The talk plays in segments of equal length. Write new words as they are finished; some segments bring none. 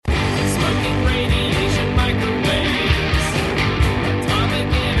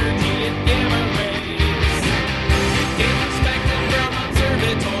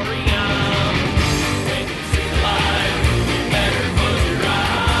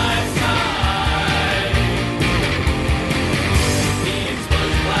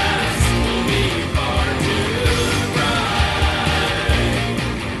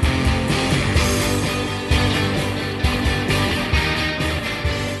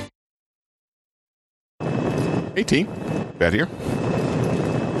18. Bad here.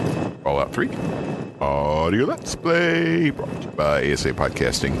 Fallout 3. Audio Let's Play. Brought to you by ASA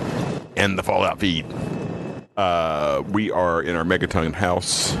Podcasting and the Fallout feed. We are in our Megaton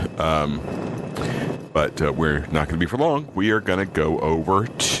house, but we're not going to be for long. We are going to go over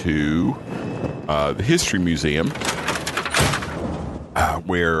to the History Museum,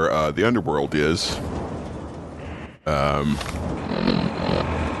 where the Underworld is. Or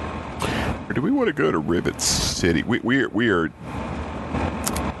do we want to go to Rivet City? We are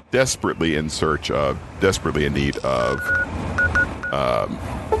desperately in need of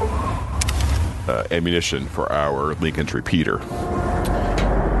ammunition for our Lincoln's repeater.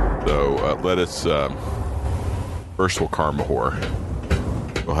 So let us first we'll Karmahor.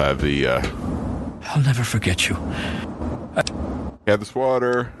 We'll have the I'll never forget you. have this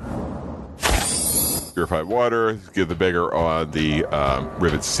water, purified water. Give the beggar on the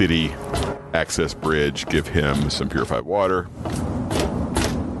Rivet City access bridge. Give him some purified water.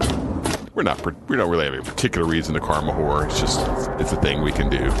 We don't really have a particular reason to Karmahor. It's a thing we can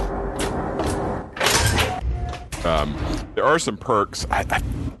do. There are some perks. I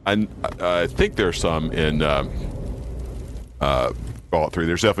think there's some in Fallout 3.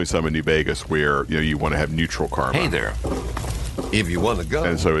 There's definitely some in New Vegas where you want to have neutral karma. Hey there. If you want to go,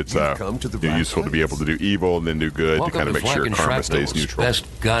 and so it's come to the useful to be able to do evil and then do good. Welcome to kind of make sure karma stays neutral. Best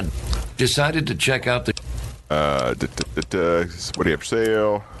God decided to check out the. What do you have for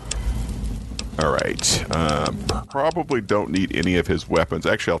sale? All right. Probably don't need any of his weapons.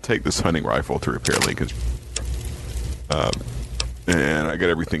 Actually, I'll take this hunting rifle to repair Lincoln's. And I got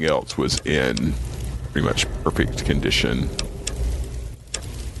everything else was in pretty much perfect condition.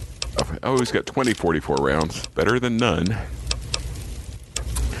 Oh, he's got 2044 rounds. Better than none.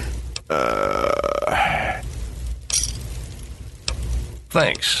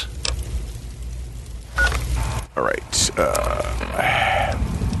 Thanks. All right.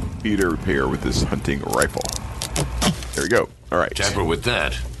 Peter repair with this hunting rifle. There we go. All right. Tamper with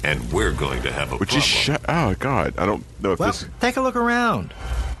that, and we're going to have a problem. Oh, God. I don't know if this... Take a look around.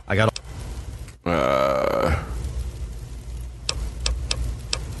 I got... What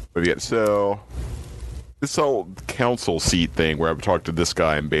have you got to sell? This whole council seat thing where I've talked to this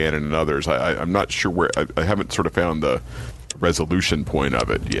guy and Bannon and others, I'm not sure where... I haven't sort of found the resolution point of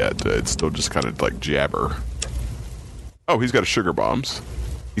it yet. It's still just kind of like jabber. Oh, he's got a sugar bombs.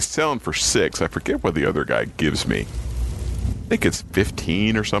 He's selling for 6. I forget what the other guy gives me. I think it's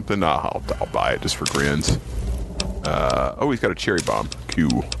 15 or something. I'll buy it just for grins. Oh, he's got a cherry bomb.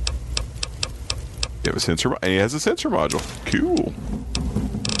 Cool. You have a sensor, and he has a sensor module. Cool.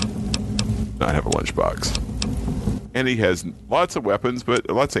 Not have a lunchbox. And he has lots of weapons, but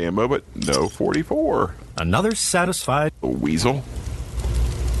lots of ammo, but no 44. Another satisfied... A weasel.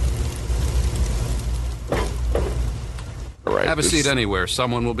 All right. Have a seat anywhere.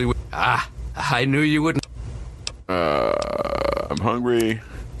 Someone will be... I knew you wouldn't... I'm hungry.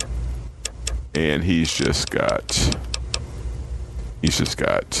 And he's just got...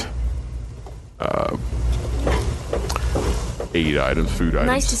 8 items, food items.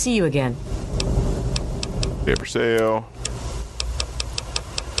 Nice to see you again. Paper sale.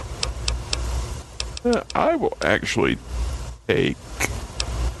 I will actually take...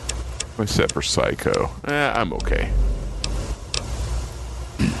 What's that for Psycho? I'm okay.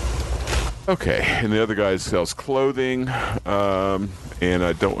 Okay, and the other guy sells clothing, and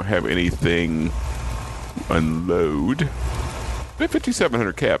I don't have anything to unload.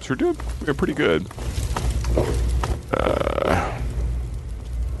 5,700 caps. We're doing pretty good.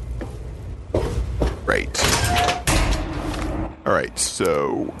 Right. All right,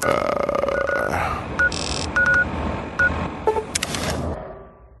 so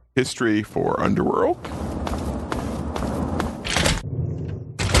history for Underworld.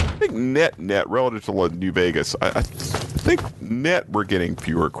 I think net relative to New Vegas. I think net we're getting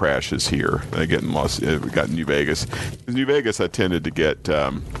fewer crashes here. We got in New Vegas. In New Vegas, I tended to get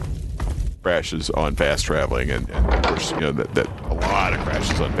crashes on fast traveling, and of course, that a lot of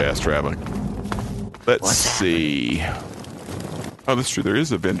crashes on fast traveling. Let's see. Oh, that's true. There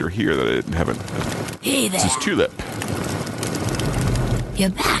is a vendor here that I didn't have. Hey there. This is Tulip. You're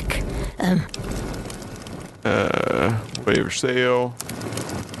back. Waiver sale.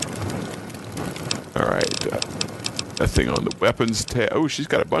 All right. That thing on the weapons tab. Oh, she's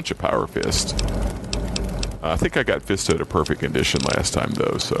got a bunch of power fist. I think I got Fisto to perfect condition last time,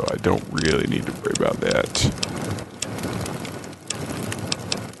 though, so I don't really need to worry about that.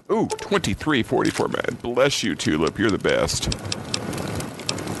 Ooh, 2344, man. Bless you, Tulip. You're the best.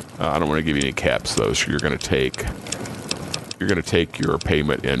 I don't want to give you any caps, though, so you're going to take your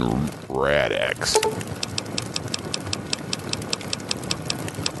payment in Rad-X.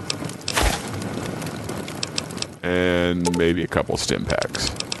 And maybe a couple stim packs.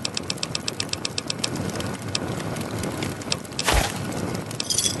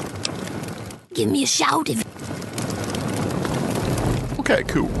 Give me a shout if... Okay,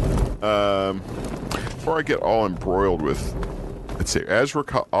 cool. Before I get all embroiled with, let's see,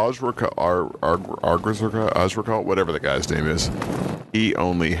 Azrakal, whatever the guy's name is, he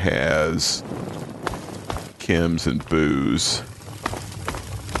only has chems and booze.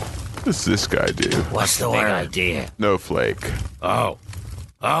 What does this guy do? What's the big idea? No flake. Oh,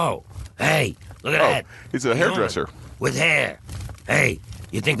 hey, look at that. He's a hairdresser. With hair. Hey,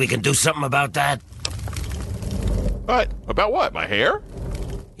 you think we can do something about that? What? About what? My hair?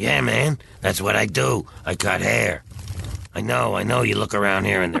 Yeah, man, that's what I do. I cut hair. I know, you look around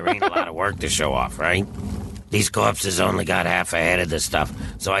here and there ain't a lot of work to show off, right? These corpses only got half a head of this stuff,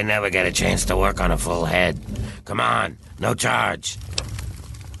 so I never get a chance to work on a full head. Come on, no charge.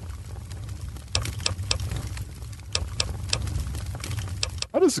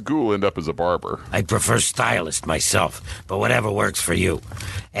 How does the ghoul end up as a barber? I prefer stylist myself, but whatever works for you.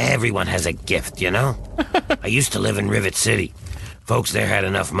 Everyone has a gift, you know? I used to live in Rivet City. Folks there had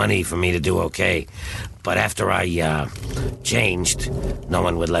enough money for me to do okay. But after I, changed, no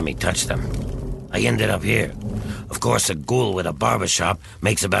one would let me touch them. I ended up here. Of course, a ghoul with a barbershop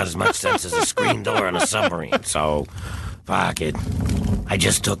makes about as much sense as a screen door on a submarine, so... fuck it. I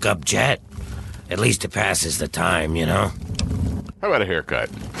just took up Jet. At least it passes the time, you know? How about a haircut?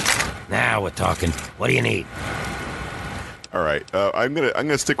 Now we're talking. What do you need? All right, I'm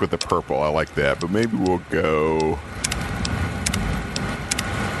gonna stick with the purple. I like that, but maybe we'll go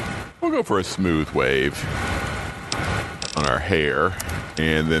for a smooth wave on our hair,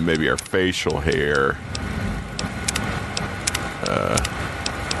 and then maybe our facial hair.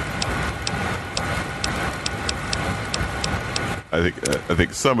 I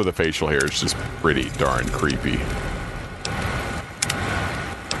think some of the facial hair is just pretty darn creepy.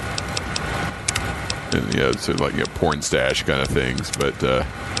 And, you know, so like, you know, porn stash kind of things, but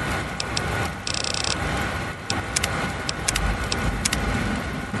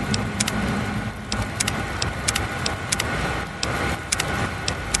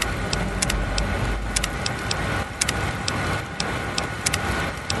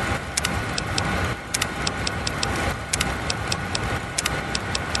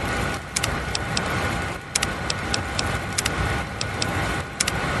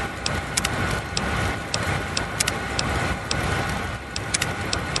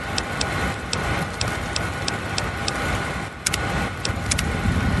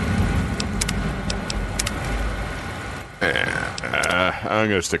I'm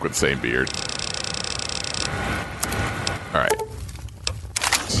going to stick with the same beard. All right.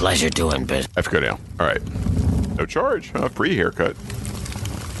 Pleasure doing business. I have to go now. All right. No charge. Free haircut.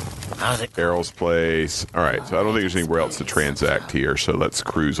 How's it? Errol's place. All right. So I don't think there's anywhere else to transact here. So let's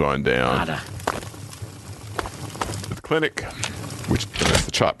cruise on down to the clinic, which is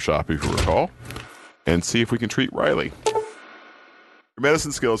the chop shop, if you recall, and see if we can treat Riley. Your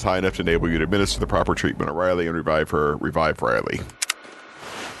medicine skill is high enough to enable you to administer the proper treatment of Riley and revive Riley.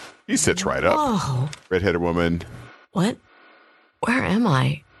 He sits right up. Whoa. Red-headed woman. What? Where am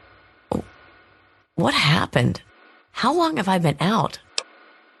I? What happened? How long have I been out?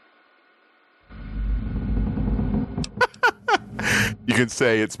 You can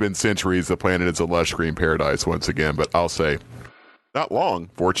say it's been centuries. The planet is a lush green paradise once again, but I'll say not long,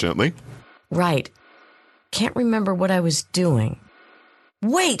 fortunately. Right. Can't remember what I was doing.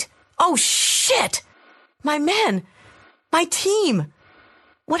 Wait! Oh, shit! My men! My team!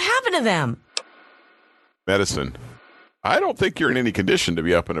 What happened to them? Medicine. I don't think you're in any condition to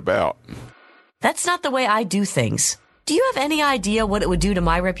be up and about. That's not the way I do things. Do you have any idea what it would do to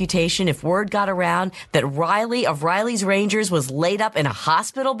my reputation if word got around that Riley of Riley's Rangers was laid up in a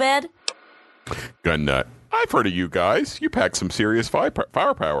hospital bed? Gun nut. I've heard of you guys. You pack some serious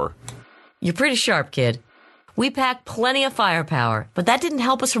firepower. You're pretty sharp, kid. We packed plenty of firepower, but that didn't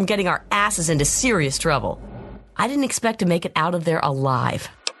help us from getting our asses into serious trouble. I didn't expect to make it out of there alive.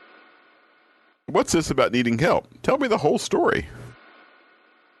 What's this about needing help? Tell me the whole story.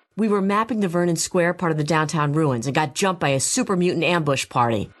 We were mapping the Vernon Square part of the downtown ruins and got jumped by a super mutant ambush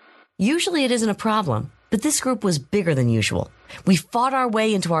party. Usually it isn't a problem, but this group was bigger than usual. We fought our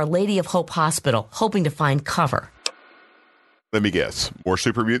way into Our Lady of Hope Hospital, hoping to find cover. Let me guess. More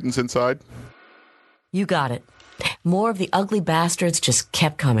super mutants inside? You got it. More of the ugly bastards just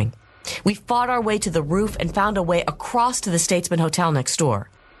kept coming. We fought our way to the roof and found a way across to the Statesman Hotel next door.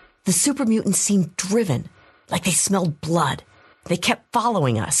 The super mutants seemed driven, like they smelled blood. They kept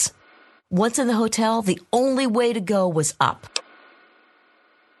following us. Once in the hotel, the only way to go was up.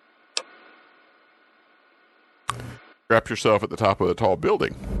 Trap yourself at the top of a tall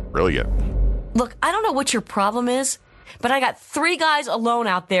building. Brilliant. Look, I don't know what your problem is, but I got 3 guys alone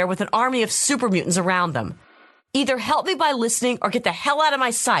out there with an army of super mutants around them. Either help me by listening or get the hell out of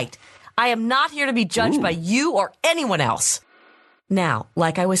my sight. I am not here to be judged by you or anyone else. Now,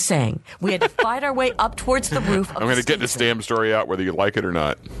 like I was saying, we had to fight our way up towards the roof of I'm going to get this damn story out whether you like it or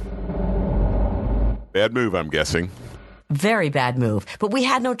not. Bad move, I'm guessing. Very bad move, but we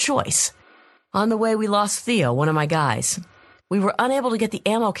had no choice. On the way, we lost Theo, one of my guys. We were unable to get the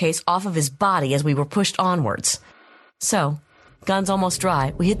ammo case off of his body as we were pushed onwards. So, guns almost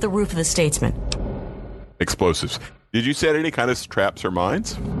dry, we hit the roof of the Statesman. Explosives. Did you set any kind of traps or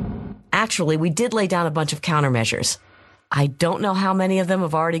mines? Actually, we did lay down a bunch of countermeasures. I don't know how many of them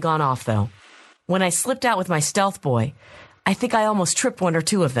have already gone off, though. When I slipped out with my stealth boy, I think I almost tripped 1 or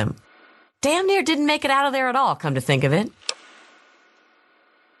 2 of them. Damn near didn't make it out of there at all, come to think of it.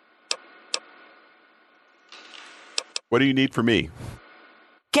 What do you need from me?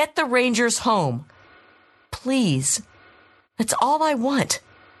 Get the Rangers home. Please. That's all I want.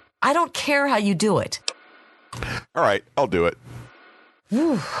 I don't care how you do it. All right, I'll do it.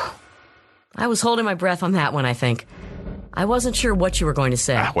 Whew. I was holding my breath on that one, I think. I wasn't sure what you were going to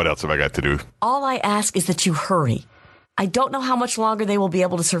say. What else have I got to do? All I ask is that you hurry. I don't know how much longer they will be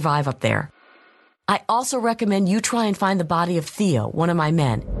able to survive up there. I also recommend you try and find the body of Theo, one of my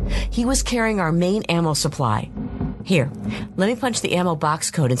men. He was carrying our main ammo supply. Here, let me punch the ammo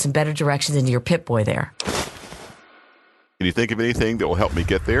box code and some better directions into your Pip-Boy there. Can you think of anything that will help me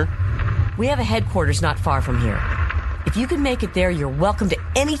get there? We have a headquarters not far from here. If you can make it there, you're welcome to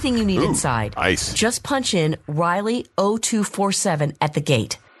anything you need inside. Nice. Just punch in Riley 0247 at the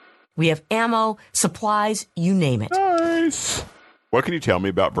gate. We have ammo, supplies, you name it. Nice. What can you tell me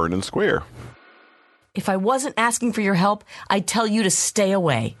about Vernon Square? If I wasn't asking for your help, I'd tell you to stay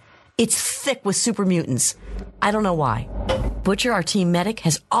away. It's thick with super mutants. I don't know why. Butcher, our team medic,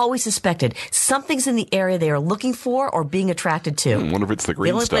 has always suspected something's in the area they are looking for or being attracted to. I wonder if it's the green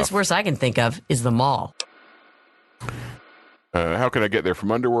The only stuff. place worse I can think of is the mall. How can I get there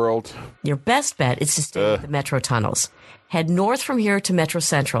from Underworld? Your best bet is to stay with the metro tunnels. Head north from here to Metro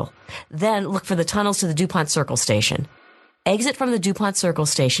Central. Then look for the tunnels to the DuPont Circle Station. Exit from the DuPont Circle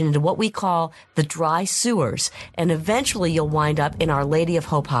Station into what we call the dry sewers, and eventually you'll wind up in Our Lady of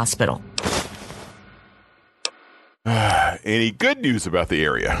Hope Hospital. Any good news about the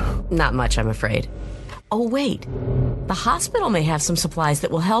area? Not much, I'm afraid. Oh, wait. The hospital may have some supplies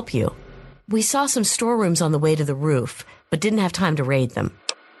that will help you. We saw some storerooms on the way to the roof, but didn't have time to raid them.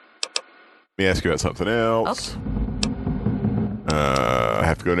 Let me ask you about something else. Okay. I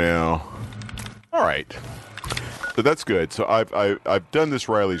have to go now. All right. So that's good. So I've done this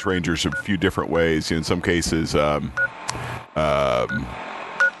Riley's Rangers a few different ways. In some cases, I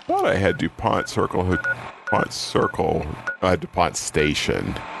thought I had DuPont Circle. I had DuPont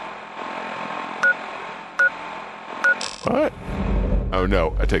Station. What? Oh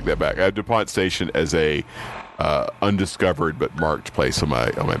no, I take that back. I have DuPont Station as a undiscovered but marked place on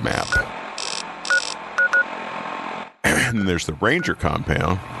my map. And then there's the Ranger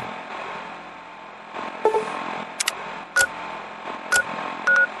compound.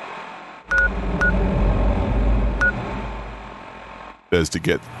 Says to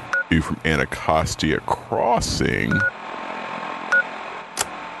get you from Anacostia Crossing.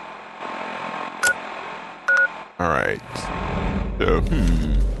 All right. So, all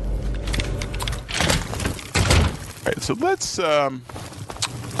right. So let's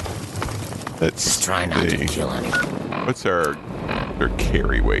Just try not to kill anyone. What's our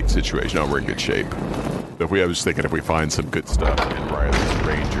carry weight situation? Oh, we're in good shape. So I was thinking if we find some good stuff in Riley's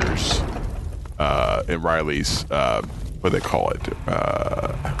Rangers, in Riley's, what do they call it?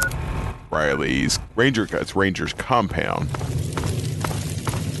 Riley's it's Rangers compound.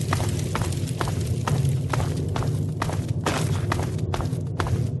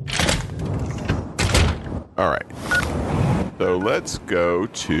 All right. So let's go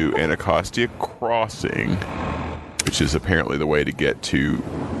to Anacostia Crossing, which is apparently the way to get to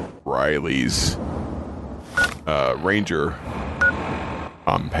Riley's Ranger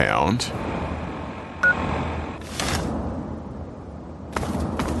compound.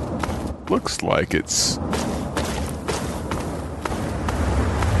 Looks like it's...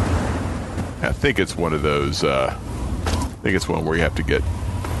 I think it's one of those... I think it's one where you have to get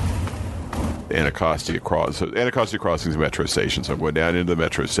Anacostia Crossing. So Anacostia Crossing is a metro station, so I'm going down into the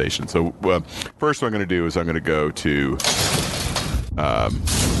metro station. So first what I'm going to do is I'm going to go to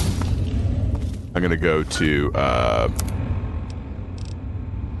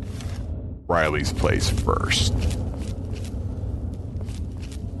Riley's place first.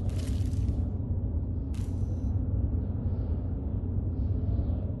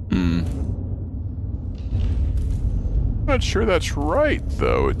 not sure that's right,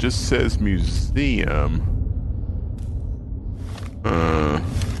 though. It just says museum. I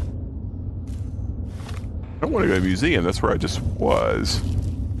don't want to go to the museum. That's where I just was.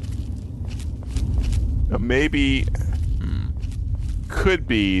 Now maybe... could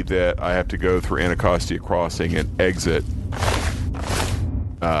be that I have to go through Anacostia Crossing and exit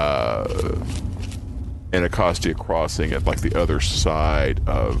Anacostia Crossing at like the other side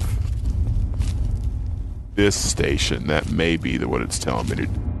of this station. That may be what it's telling me to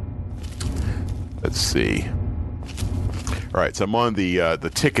do. Let's see. All right, so I'm on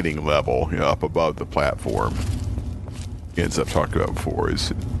the ticketing level, up above the platform. As I've talked about before,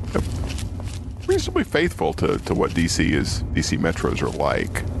 is reasonably faithful to what DC metros are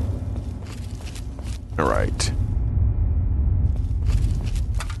like. All right.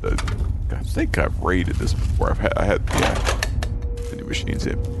 I think I've rated this before. I had vending machines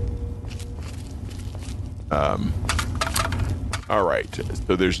in. All right.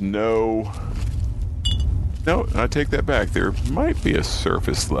 So there's no, I take that back. There might be a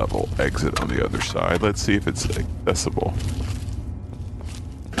surface level exit on the other side. Let's see if it's accessible.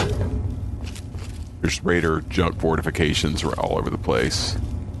 There's Raider junk fortifications all over the place.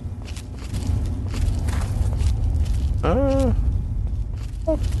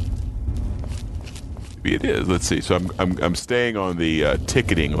 Maybe it is. Let's see. So I'm staying on the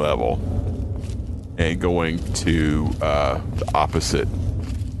ticketing level and going to the opposite,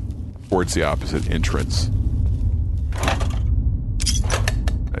 towards the opposite entrance.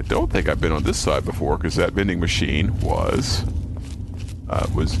 I don't think I've been on this side before because that vending machine was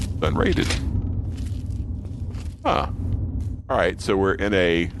unrated. Huh. All right, so we're in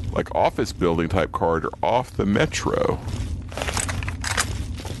a office building type corridor off the metro.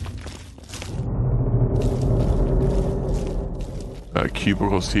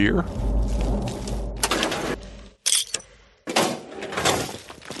 Cubicles here.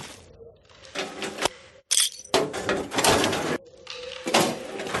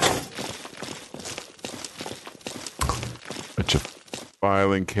 Bunch of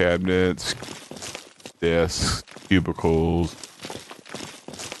filing cabinets, desks, cubicles.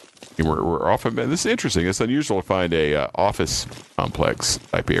 We're off of, this is interesting. It's unusual to find a office complex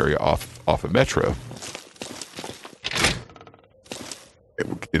type area off a metro.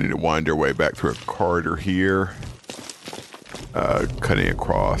 We'll continue to wind our way back through a corridor here, cutting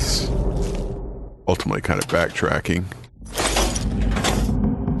across, ultimately kind of backtracking.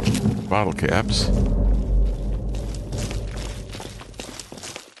 Bottle caps.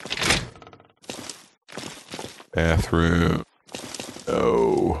 Bathroom.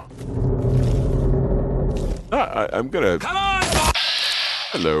 Oh. I'm gonna... Come on!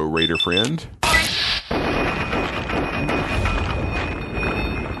 Hello, Raider friend.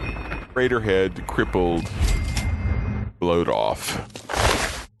 Raider head, crippled, blowed off.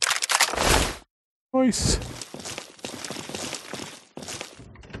 Nice.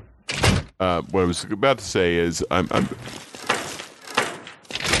 What I was about to say is I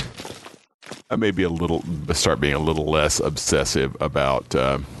may be start being a little less obsessive about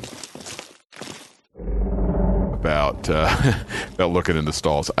looking in the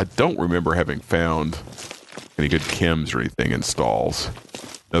stalls. I don't remember having found any good chems or anything in stalls.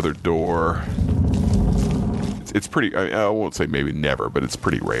 Another door. It's pretty, I won't say maybe never, but it's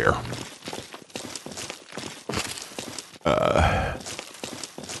pretty rare.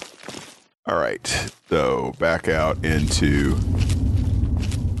 All right, so back out into...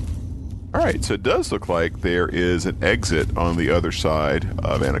 All right, so it does look like there is an exit on the other side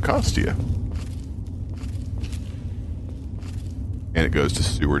of Anacostia. And it goes to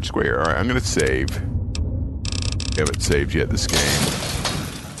Seward Square. All right, I'm going to save. I haven't saved yet this game.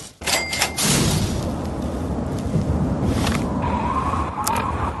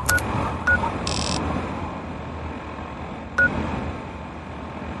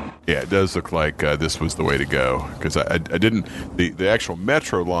 Yeah, it does look like this was the way to go, because I didn't... The actual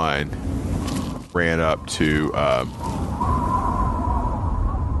metro line ran up to...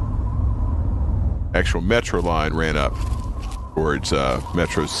 actual metro line ran up towards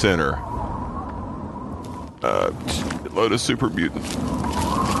Metro Center. Load a super mutant.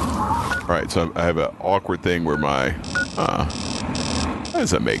 Alright, so I have an awkward thing where my... how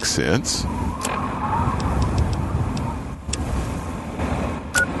does that make sense?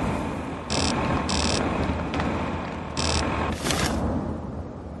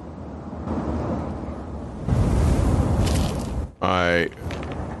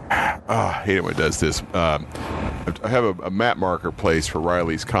 I hate it when it does this. I have a map marker placed for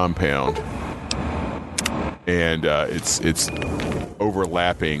Riley's compound, and it's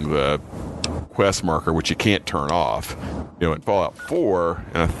overlapping the quest marker, which you can't turn off. In Fallout 4,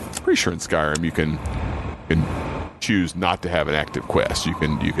 and I'm pretty sure in Skyrim, you can choose not to have an active quest. You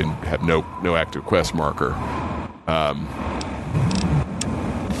can have no active quest marker.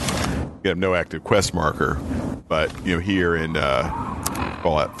 You have no active quest marker, but here in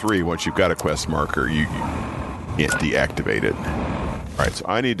Fallout 3, once you've got a quest marker, you can't deactivate it. All right, so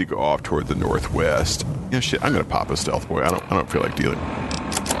I need to go off toward the northwest. Shit, I'm gonna pop a stealth boy. I don't feel like dealing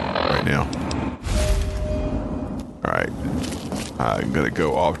right now. All right, I'm gonna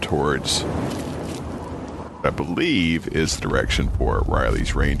go off towards what I believe is the direction for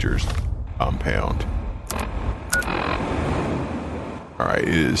Riley's Rangers compound. All right, it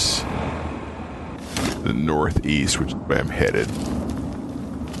is the northeast, which is where I'm headed.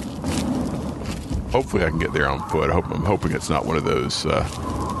 Hopefully I can get there on foot. I'm hoping it's not one of those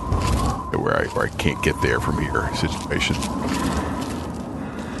where I can't get there from here situation.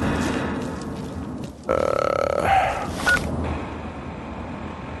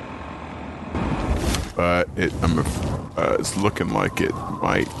 But it's looking like it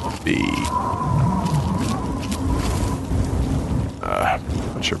might be a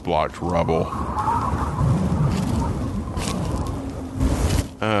bunch of blocked rubble.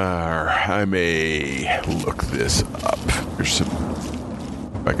 I may look this up. There's some.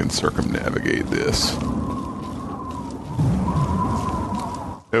 If I can circumnavigate this.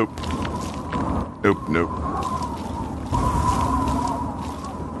 Nope.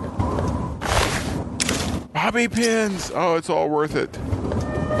 Bobby pins! Oh, it's all worth it.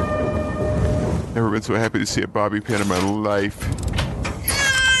 Never been so happy to see a bobby pin in my life.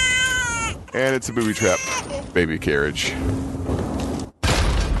 And it's a booby trap baby carriage.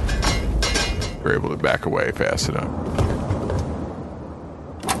 We're able to back away fast enough.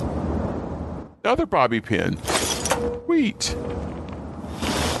 Another bobby pin. Sweet.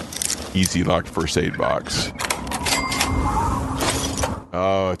 Easy locked first aid box.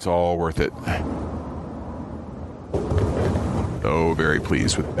 Oh, it's all worth it. So very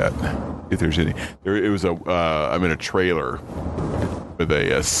pleased with that. If there's any, it was I'm in a trailer with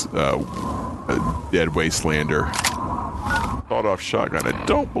a dead wastelander. Sawed-off shotgun. I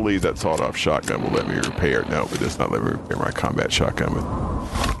don't believe that sawed-off shotgun will let me repair. No, it does not let me repair my combat shotgun.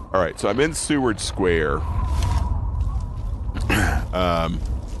 All right, so I'm in Seward Square,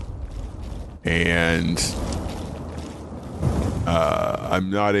 and I'm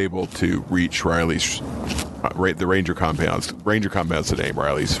not able to reach Riley's. The Ranger compounds. Ranger compounds the name.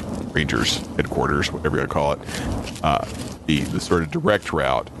 Riley's Rangers headquarters, whatever you want to call it. The sort of direct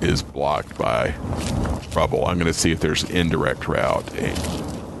route is blocked by rubble. I'm going to see if there's an indirect route. And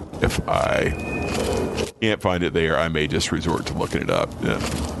if I can't find it there, I may just resort to looking it up.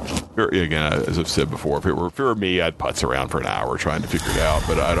 Again, as I've said before, if it were me, I'd putz around for an hour trying to figure it out.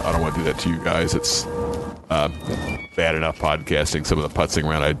 But I don't want to do that to you guys. It's bad enough podcasting. Some of the putzing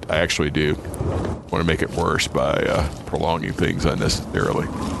around I actually do. I want to make it worse by prolonging things unnecessarily.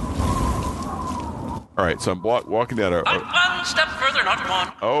 All right, so I'm walking down Not one step further, not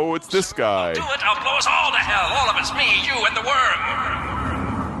one. Oh, it's this guy. Do it, I'll blow us all to hell. All of us, me, you, and the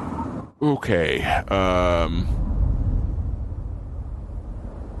worm. Okay,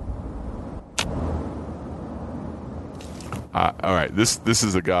 all right, this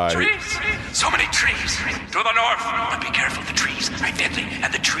is a guy. Trees! So many trees! To the north! But be careful, the trees are deadly,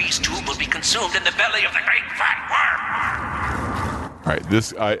 and the trees too will be consumed in the belly of the great fat worm! All right,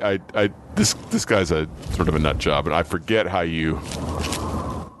 this guy's a sort of a nut job, and I forget how you.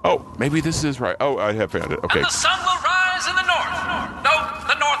 Oh, maybe this is right. Oh, I have found it. Okay. And the sun will rise in the north. No,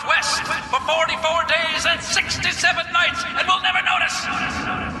 the northwest, for 44 days and 67 nights, and we'll never notice.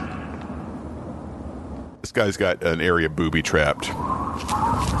 This guy's got an area booby trapped.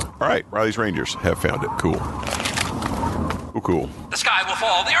 All right, Riley's Rangers have found it. Cool. Cool. The sky will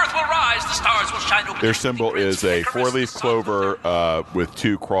fall, the earth will rise, the stars will shine over. Their symbol is a four-leaf clover with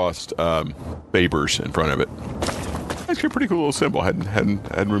two crossed sabers in front of it. Actually, a pretty cool little symbol.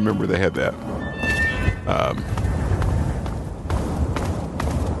 Hadn't remembered they had that.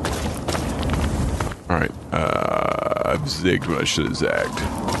 All right. I've zigged when I should have zagged.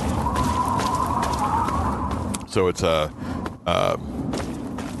 So it's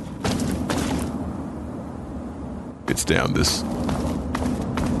it's down this.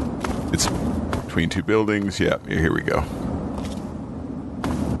 It's between two buildings. Yeah, here we go.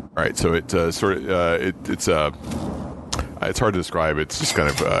 All right, so it it's hard to describe. It's just kind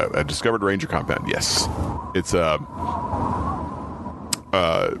of a discovered ranger compound. Yes, it's a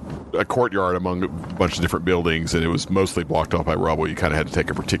courtyard among a bunch of different buildings, and it was mostly blocked off by rubble. You kind of had to take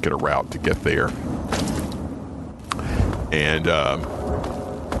a particular route to get there. And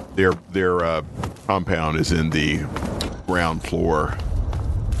Their compound is in the ground floor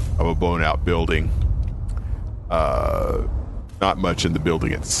of a blown out building. Not much in the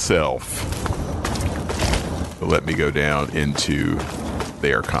building itself. But let me go down into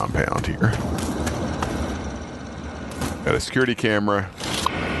their compound here. Got a security camera.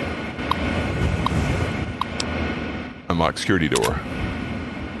 Unlock security door.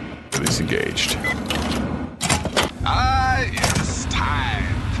 Release engaged. It's time.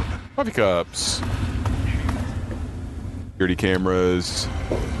 Coffee cups. Security cameras.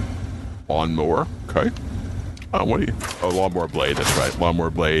 Lawnmower. Okay. Oh, what are you? Oh, lawnmower blade. That's right.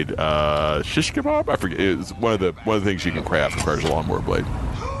 Lawnmower blade. Shish kebab. I forget. It's one of the things you can craft requires a lawnmower blade.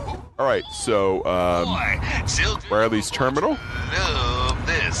 All right. So, Riley's terminal. Love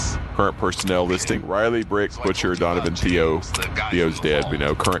this. Current personnel listing: Riley, Brick, Butcher, Donovan, Theo. Theo's dead. We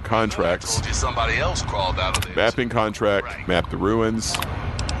know. Current contracts: Told you somebody else crawled out of there. mapping contract, map the ruins.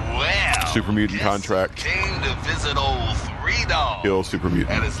 Well, Super mutant guess who contract. came to visit old Three Dog Kill super at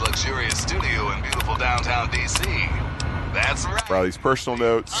mutant. his luxurious studio in beautiful downtown D.C. That's right. Riley's personal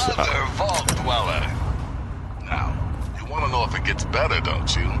notes. Other vault dweller. Now, you want to know if it gets better,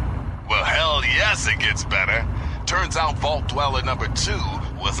 don't you? Well, hell yes, it gets better. Turns out Vault Dweller number 2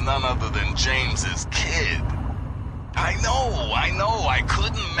 was none other than James's kid. I know, I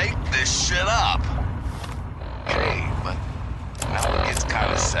couldn't make this shit up. Hey, but now it gets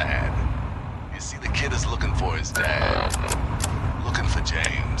kind of sad. You see, the kid is looking for his dad. Looking for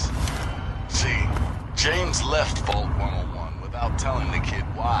James. See, James left Vault 101 without telling the kid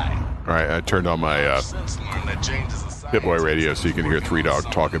why. All right, I turned on my Since learned that James is a Hit Boy scientist radio so you can hear Three Dog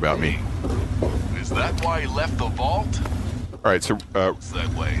talk about me. Is that why he left the vault? All right, so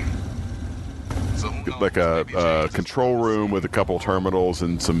Segue. So who knows, like a maybe James control room with a couple terminals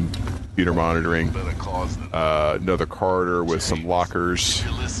and some computer monitoring. better cause than Another corridor with some lockers.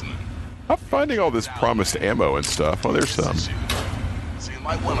 you're listening. I'm finding all this promised ammo and stuff. Oh, there's some. So you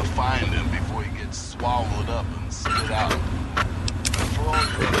might want to find him before he gets swallowed up and spit out. And for all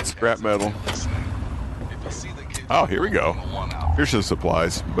you Scrap metal. listening, if you see the kid Oh, here we go. 101 out, Here's some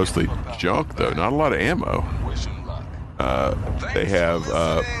supplies. Mostly junk, though. Not a lot of ammo. wish him luck. They have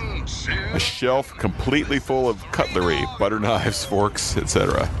a shelf completely full of cutlery, butter knives, forks,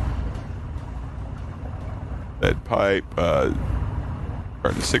 etc. Lead pipe, carton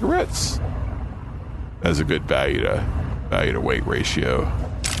of cigarettes. Has a good value to weight ratio.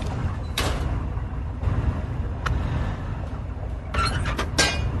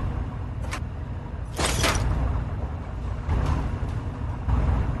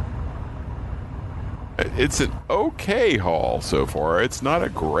 It's an okay haul so far. It's not a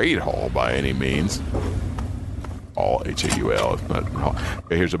great haul by any means. All H-A-U-L. It's not a haul.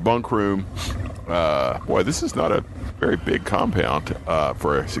 Okay, here's a bunk room. Boy, this is not a very big compound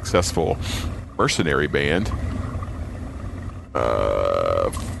for a successful mercenary band.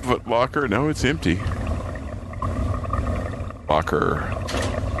 Foot locker. No, it's empty. Locker.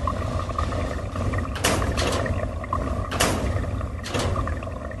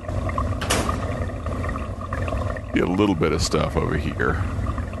 Get a little bit of stuff over here.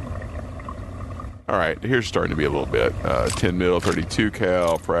 All right, here's starting to be a little bit. 10 mil, 32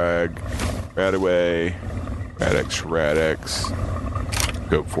 cal, frag, Radaway, Radex,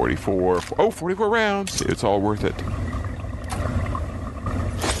 Scope 44. Oh, 44 rounds. It's all worth it.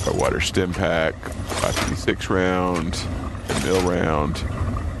 A water stim pack, 556 round, 10 mil round.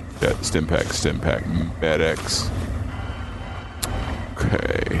 That stim pack, Medex.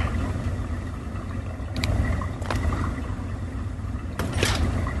 Okay.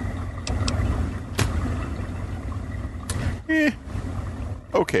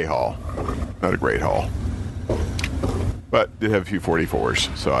 Okay haul. Not a great haul. But did have a few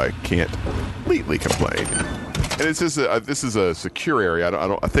 44s, so I can't completely complain. And it's just this is a secure area.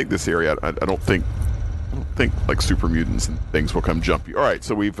 I think this area. I don't think like super mutants and things will come jump you. All right,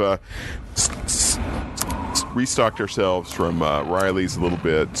 so we've restocked ourselves from Riley's a little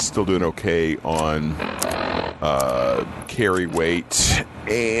bit. Still doing okay on carry weight.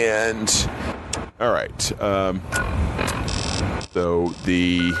 And all right, so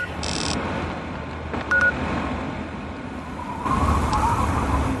the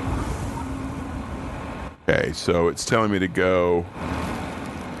okay, so it's telling me to go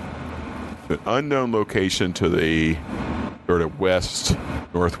to an unknown location to the sort of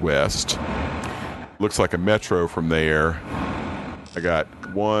northwest. Looks like a metro from there. I got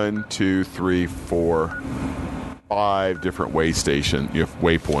 1, 2, 3, 4, 5 different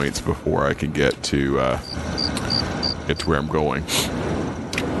waypoints before I can get to where I'm going.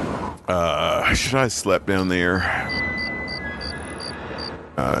 Should I have slept down there?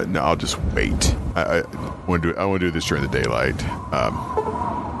 No, I'll just wait. I want to do this during the daylight.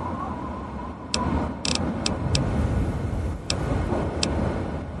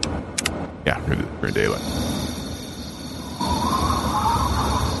 Yeah, during daylight.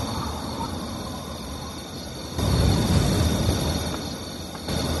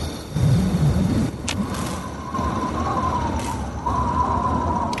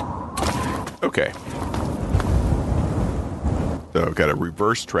 Okay. So I've got to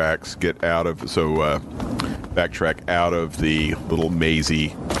reverse tracks, backtrack out of the little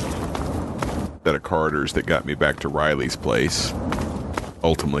mazy set of corridors that got me back to Riley's place.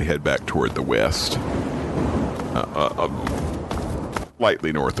 Ultimately head back toward the west.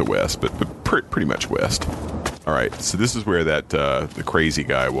 Lightly north of west, but pretty much west. All right, so this is where that the crazy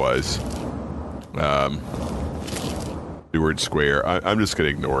guy was. Seward Square. I'm just going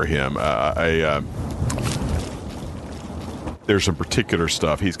to ignore him. There's some particular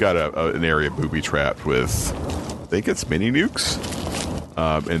stuff. He's got an area booby-trapped with, I think it's mini nukes.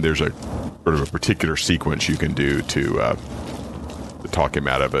 And there's a sort of a particular sequence you can do to talk him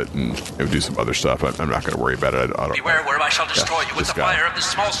out of it and do some other stuff. I'm not going to worry about it. Beware, Worm, I shall destroy you with the fire of this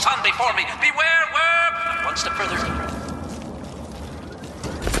small sun before me. Beware, Worm! One step further.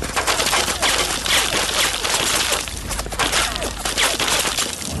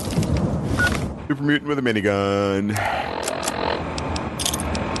 Super mutant with a minigun.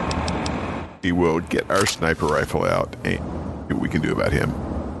 He will get our sniper rifle out and see what we can do about him.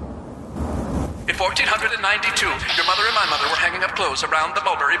 In 1492, your mother and my mother were hanging up clothes around the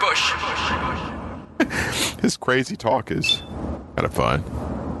mulberry bush. His crazy talk is kind of fun.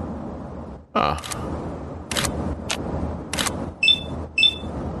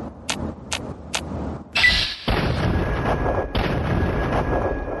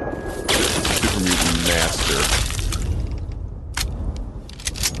 Super Mutant Master.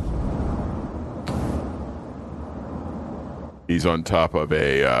 He's on top of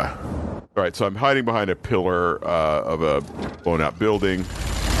a... All right, so I'm hiding behind a pillar of a blown-out building.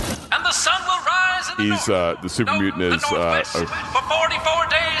 And the sun will rise in the the super mutant is for 44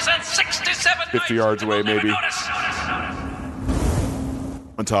 days and 67 50 yards away, maybe.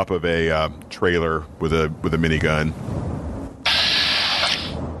 On top of a trailer with a minigun.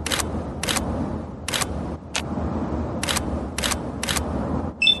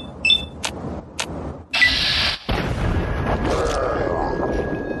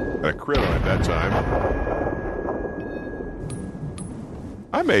 Got a crit on it that time.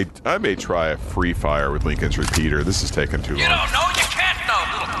 I may try a free fire with Lincoln's repeater. This is taking too long. You don't know, you can't know,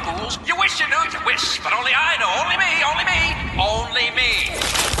 little fools. You wish you knew, you wish, but only I know. Only me, only me, only me.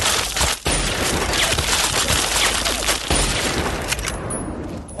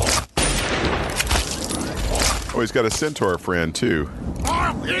 Oh, he's got a centaur friend, too,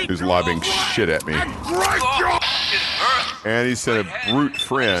 who's lobbing shit at me. And he sent a brute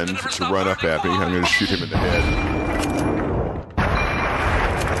friend to run up at me. I'm going to shoot him in the head.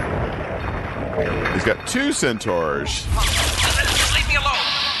 He's got two centaurs. Just leave me alone.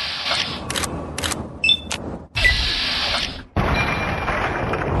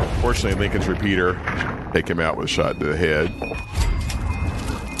 Fortunately, Lincoln's repeater take him out with a shot to the head.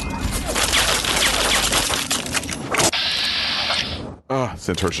 Oh,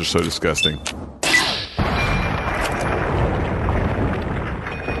 centaurs are so disgusting.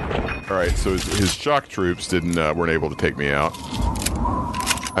 All right, so his shock troops weren't able to take me out.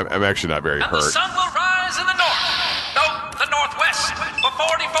 I'm actually not very and hurt. The sun will rise in the north. No, the northwest for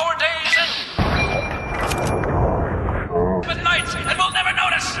 44 days and nights, and we'll never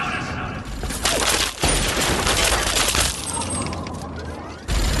notice.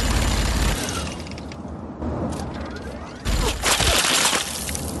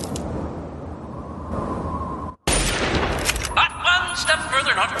 Not one step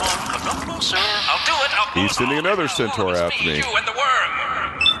further, not one. Come no closer. I'll do it. He's sending another centaur after me. You and the worm.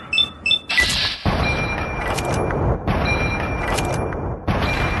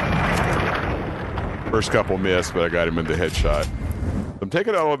 First couple missed, but I got him in the headshot. I'm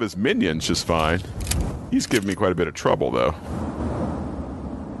taking out all of his minions just fine. He's giving me quite a bit of trouble, though.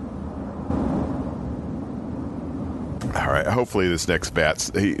 All right, hopefully this next bat's...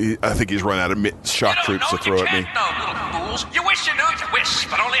 I think he's run out of shock troops to throw at me. You little fools. You wish you knew, you wish,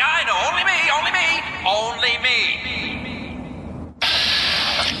 but only I know. Only me, only me, only me.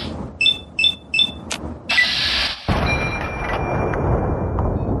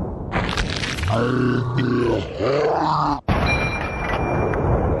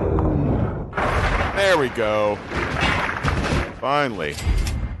 There we go. Finally.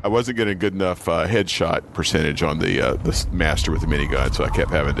 I wasn't getting a good enough headshot percentage on the master with the minigun, so I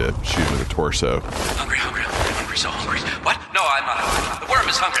kept having to shoot him in the torso. Hungry, so hungry. What? No, I'm not hungry. The worm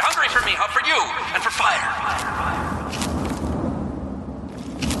is hungry. Hungry for me, for you, and for fire.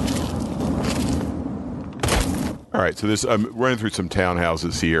 All right, so I'm running through some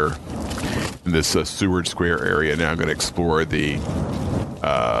townhouses here in this Seward Square area. Now I'm going to explore the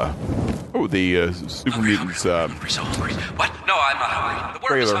Super Mutants. Hungry, so hungry. What? No, I'm not hungry. The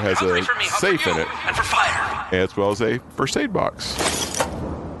worm is Trailer hungry. has Hungry a for me, safe for you, in it, and for fire. as well as a first aid box.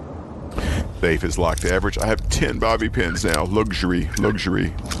 Safe is locked to average. I have 10 bobby pins now. Luxury.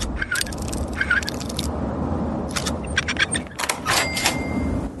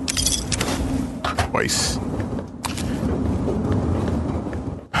 Twice.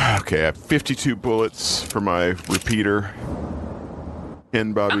 Okay, I have 52 bullets for my repeater.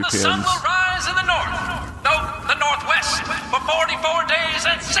 10 bobby And the pins. sun will rise in the north. No, the northwest. For 44 days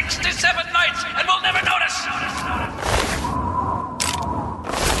and 67 nights, and we'll never notice.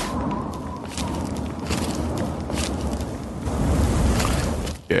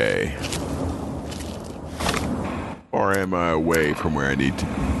 Okay. Or am I away from where I need to?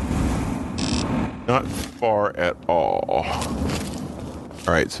 Not far at all.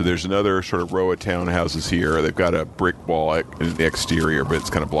 All right, so there's another sort of row of townhouses here. They've got a brick wall in the exterior, but it's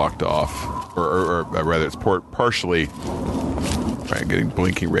kind of blocked off. Or rather, it's partially... All right, getting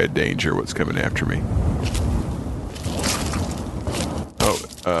blinking red danger. What's coming after me?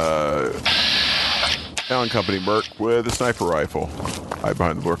 Allen Company Merc with a sniper rifle. Hide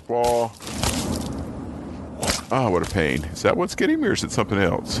behind the brick wall. Oh, what a pain. Is that what's getting me, or is it something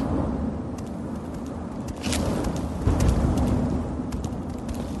else?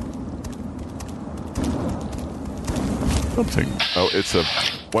 Something. Oh, it's a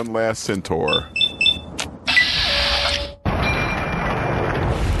one last centaur.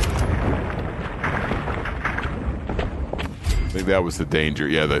 I think that was the danger.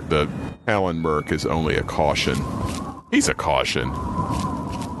 Yeah, the Allen Merc is only a caution. He's a caution.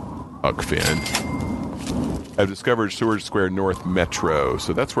 Huck Finn. I've discovered Seward Square North Metro,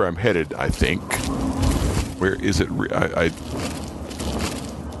 so that's where I'm headed, I think. Where is it?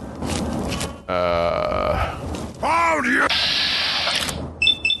 Found you!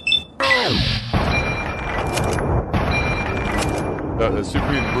 The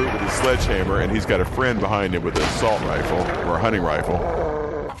Super Mutant Brute with a sledgehammer, and he's got a friend behind him with an assault rifle, or a hunting rifle.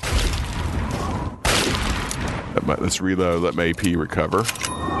 Let's reload, let my AP recover.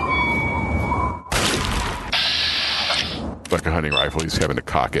 Like a hunting rifle, he's having to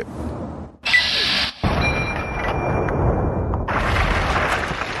cock it.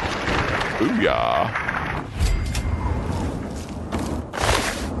 Booyah.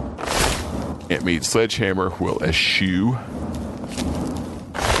 Can't meet sledgehammer, will eschew.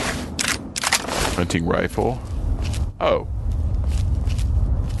 Hunting rifle. Oh.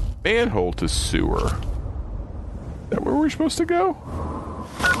 Manhole to sewer. Is that where we're supposed to go?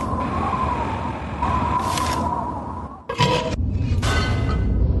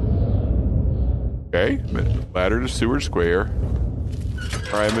 Okay. Ladder to Seward Square.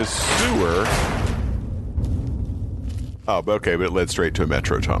 I'm a sewer. Oh, okay, but it led straight to a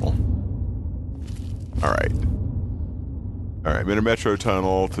metro tunnel. Alright. Alright, I'm in a metro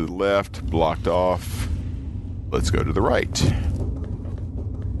tunnel to the left, blocked off. Let's go to the right.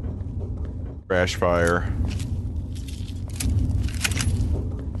 Crash fire.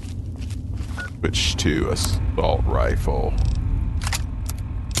 Switch to assault rifle.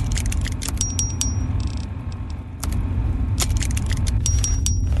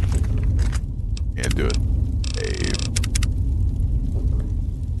 And do it. Save.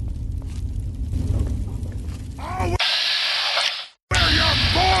 Oh, where your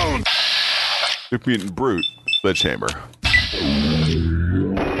bones? Super Mutant Brute. Sledgehammer.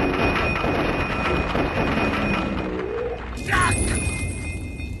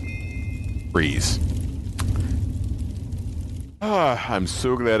 Freeze. I'm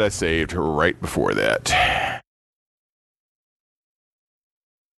so glad I saved right before that.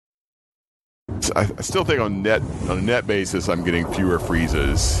 I still think on a net basis, I'm getting fewer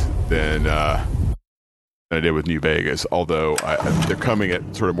freezes than I did with New Vegas. Although they're coming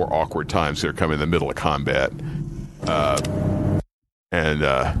at sort of more awkward times. They're coming in the middle of combat, and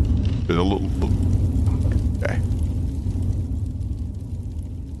a little. Okay.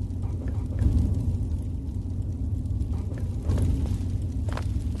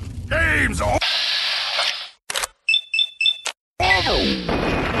 Game's over.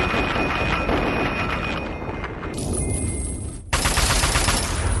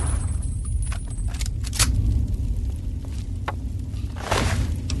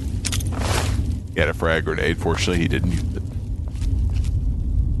 He had a frag grenade. Fortunately, he didn't use it.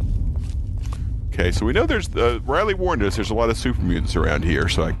 Okay, so we know there's Riley warned us there's a lot of super mutants around here,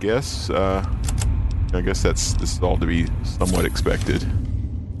 so I guess this is all to be somewhat expected.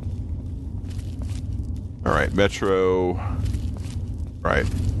 All right, Metro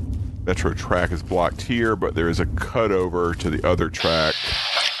track is blocked here, but there is a cutover to the other track.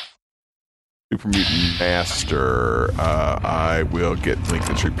 Super Mutant Master, I will get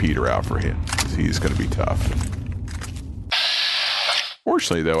Lincoln's repeater out for him. He's going to be tough.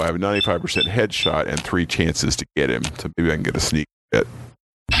 Fortunately, though, I have a 95% headshot and 3 chances to get him, so maybe I can get a sneak hit.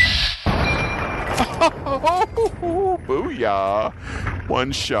 Oh, booyah!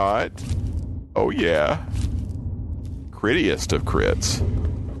 1 shot. Oh, yeah. Crittiest of crits.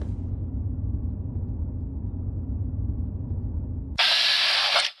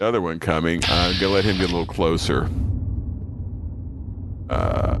 Another one coming. I'm going to let him get a little closer.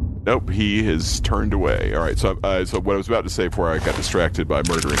 Nope, he has turned away. All right, so what I was about to say before I got distracted by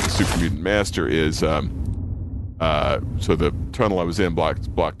murdering the Super Mutant Master is, so the tunnel I was in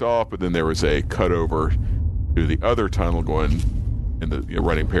blocked off, but then there was a cutover to the other tunnel going in the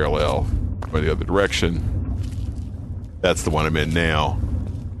running parallel by the other direction. That's the one I'm in now,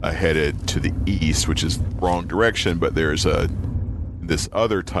 headed to the east, which is the wrong direction, but there's this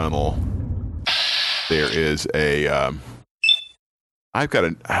other tunnel. There is a... I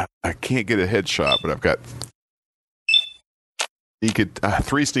can't get a headshot, but I've got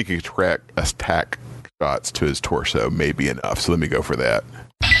 3 sneak attack shots to his torso may be enough. So let me go for that.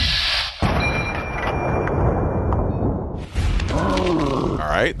 All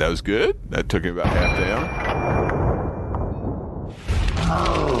right, that was good. That took him about half down.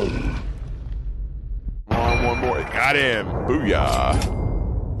 Come on, one more. Got him. Booyah.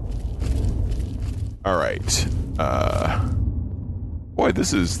 All right. Boy,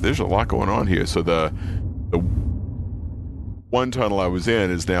 there's a lot going on here. So the one tunnel I was in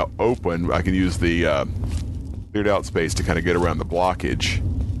is now open. I can use the cleared out space to kind of get around the blockage.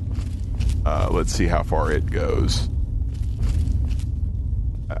 Let's see how far it goes.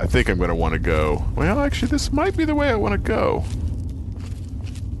 I think I'm going to want to go. Well, actually, this might be the way I want to go.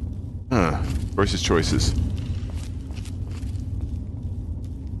 Versus choices.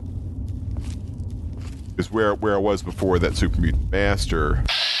 Because where I was before that Super Mutant Master,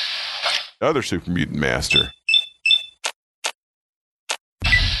 another Super Mutant Master.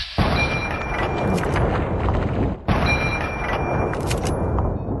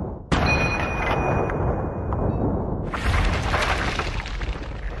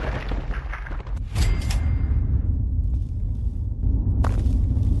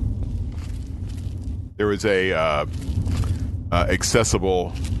 There was a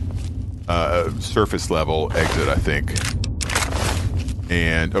accessible surface level exit, I think.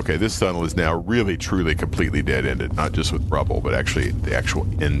 And okay, this tunnel is now really, truly, completely dead-ended, not just with rubble, but actually the actual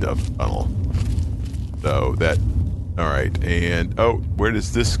end of the tunnel. So that, all right. And oh, where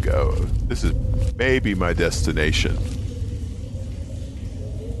does this go? This is maybe my destination.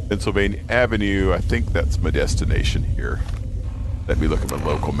 Pennsylvania Avenue. I think that's my destination here. Let me look at my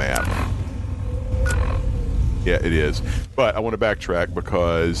local map. Yeah, it is. But I want to backtrack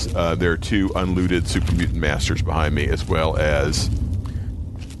because there are 2 unlooted Super Mutant Masters behind me, as well as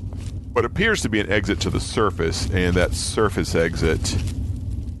what appears to be an exit to the surface, and that surface exit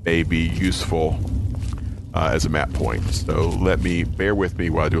may be useful as a map point. So bear with me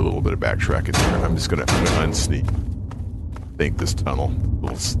while I do a little bit of backtracking here. I'm going to unsneak, I think, this tunnel,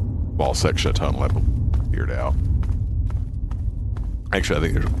 little small section of tunnel I've cleared out. Actually, I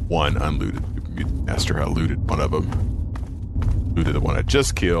think there's 1 unlooted Super Mutant Master. I looted one of them. Looted the one I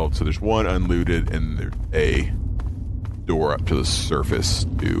just killed. So there's 1 unlooted, and there's a door up to the surface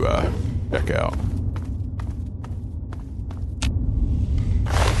to check out.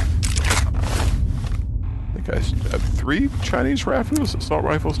 I think I have 3 Chinese assault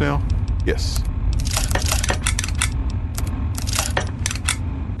rifles now. Yes.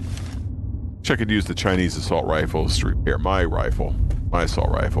 Wish I could use the Chinese assault rifles to repair my assault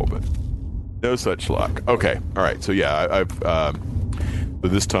rifle, but no such luck. Okay, all right. So yeah, I've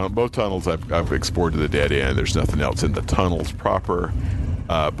this tunnel, both tunnels, I've explored to the dead end. There's nothing else in the tunnels proper,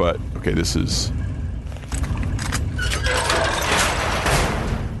 but okay, this is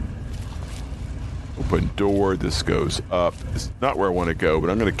open door. This goes up. This is not where I want to go,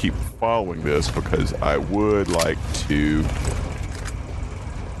 but I'm going to keep following this because I would like to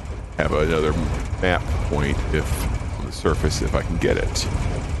have another map point on the surface if I can get it.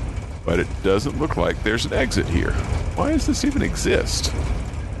 But it doesn't look like there's an exit here. Why does this even exist?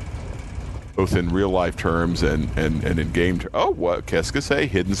 both in real life terms and in game terms. Oh, what? Keska say?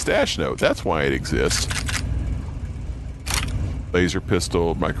 Hidden stash note. That's why it exists. Laser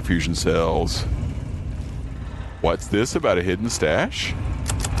pistol, microfusion cells. What's this about a hidden stash?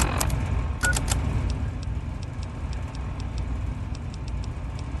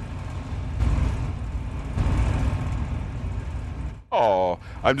 Oh,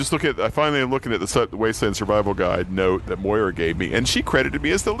 I'm just looking at. I finally am looking at the Wasteland Survival Guide note that Moira gave me, and she credited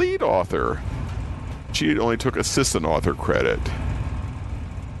me as the lead author. She only took assistant author credit.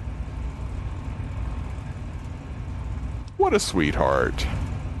 What a sweetheart.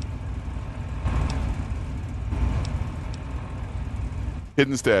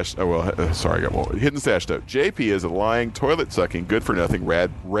 Hidden stash. Oh well, sorry, I got one. Hidden stash note. JP is a lying, toilet-sucking, good-for-nothing,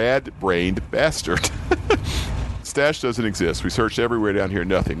 rad-brained bastard. Stash doesn't exist. We searched everywhere down here,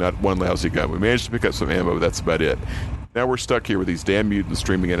 nothing. Not one lousy gun. We managed to pick up some ammo, but that's about it. Now we're stuck here with these damn mutants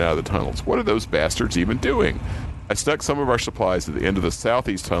streaming in and out of the tunnels. What are those bastards even doing? I stuck some of our supplies at the end of the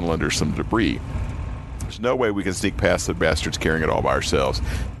southeast tunnel under some debris. There's no way we can sneak past the bastards carrying it all by ourselves.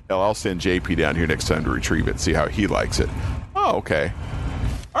 Hell, I'll send JP down here next time to retrieve it and see how he likes it. Oh, okay.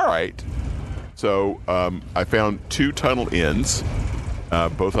 All right. So I found 2 tunnel ends.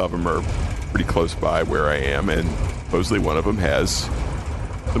 Both of them are pretty close by where I am, and supposedly one of them has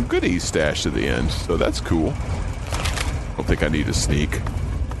some goodies stashed at the end, so that's cool. I don't think I need to sneak.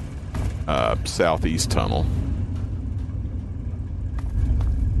 Southeast tunnel.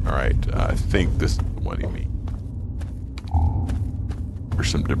 Alright, I think this is the one you mean. There's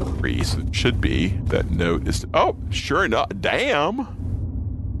some debris, so it should be. That note is... Oh, sure enough.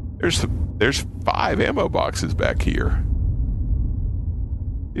 Damn! There's 5 ammo boxes back here.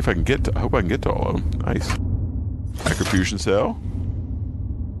 If I can get to... I hope I can get to all of them. Nice. Microfusion cell.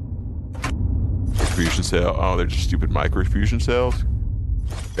 Microfusion cell. Oh, they're just stupid microfusion cells.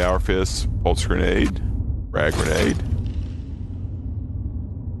 Power fist. Pulse grenade. Frag grenade.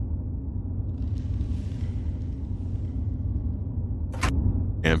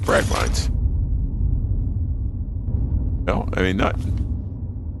 And frag mines. No, I mean, not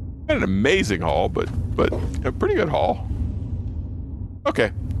an amazing haul, but a pretty good haul.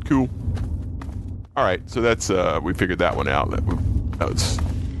 Okay, cool. All right, so that's we figured that one out. That was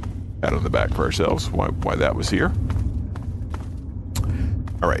pat on the back for ourselves. Why that was here.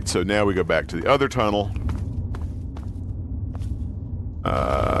 All right, so now we go back to the other tunnel,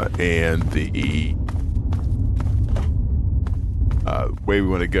 and the way we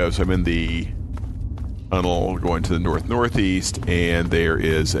want to go. So I'm in the tunnel going to the northeast, and there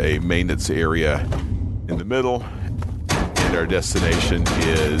is a maintenance area in the middle. And our destination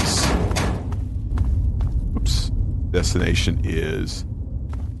is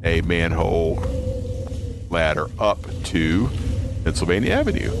a manhole ladder up to Pennsylvania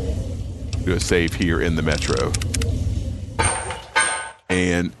Avenue. Do a save here in the metro.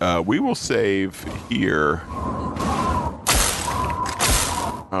 And we will save here.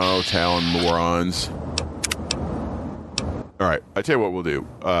 Oh, Talon morons. All right, I tell you what we'll do.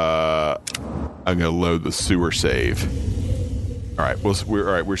 I'm going to load the sewer save. All right,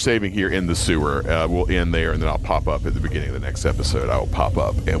 we're saving here in the sewer. We'll end there, and then I'll pop up at the beginning of the next episode. I will pop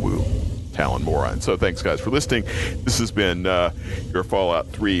up, and we'll Talon moron. So thanks, guys, for listening. This has been your Fallout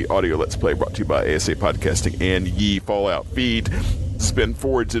 3 audio Let's Play, brought to you by ASA Podcasting and Ye Fallout Feed. This has been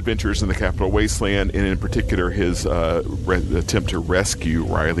Ford's adventures in the Capital Wasteland, and in particular his attempt to rescue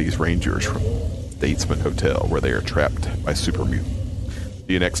Riley's Rangers from Statesman Hotel, where they are trapped by super mutant.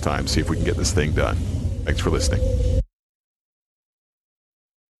 See you next time. See if we can get this thing done. Thanks for listening.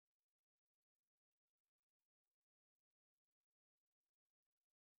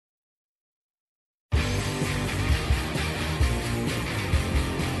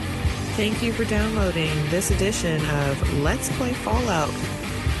 Thank you for downloading this edition of Let's Play Fallout,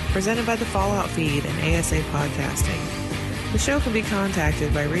 presented by the Fallout Feed and ASA Podcasting. The show can be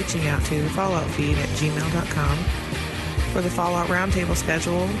contacted by reaching out to falloutfeed@gmail.com. For the Fallout Roundtable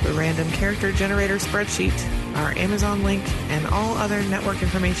schedule, the random character generator spreadsheet, our Amazon link, and all other network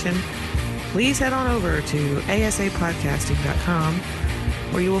information, please head on over to asapodcasting.com,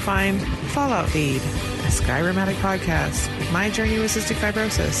 where you will find Fallout Feed, a Skyrimatic podcast, My Journey with Cystic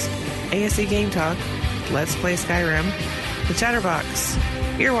Fibrosis, ASA Game Talk, Let's Play Skyrim, The Chatterbox,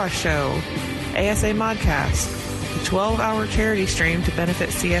 Earwash Show, ASA Modcast, the 12-hour charity stream to benefit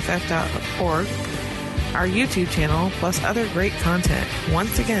CFF.org, our YouTube channel, plus other great content.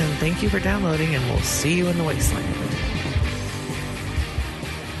 Once again, thank you for downloading, and we'll see you in the Wasteland.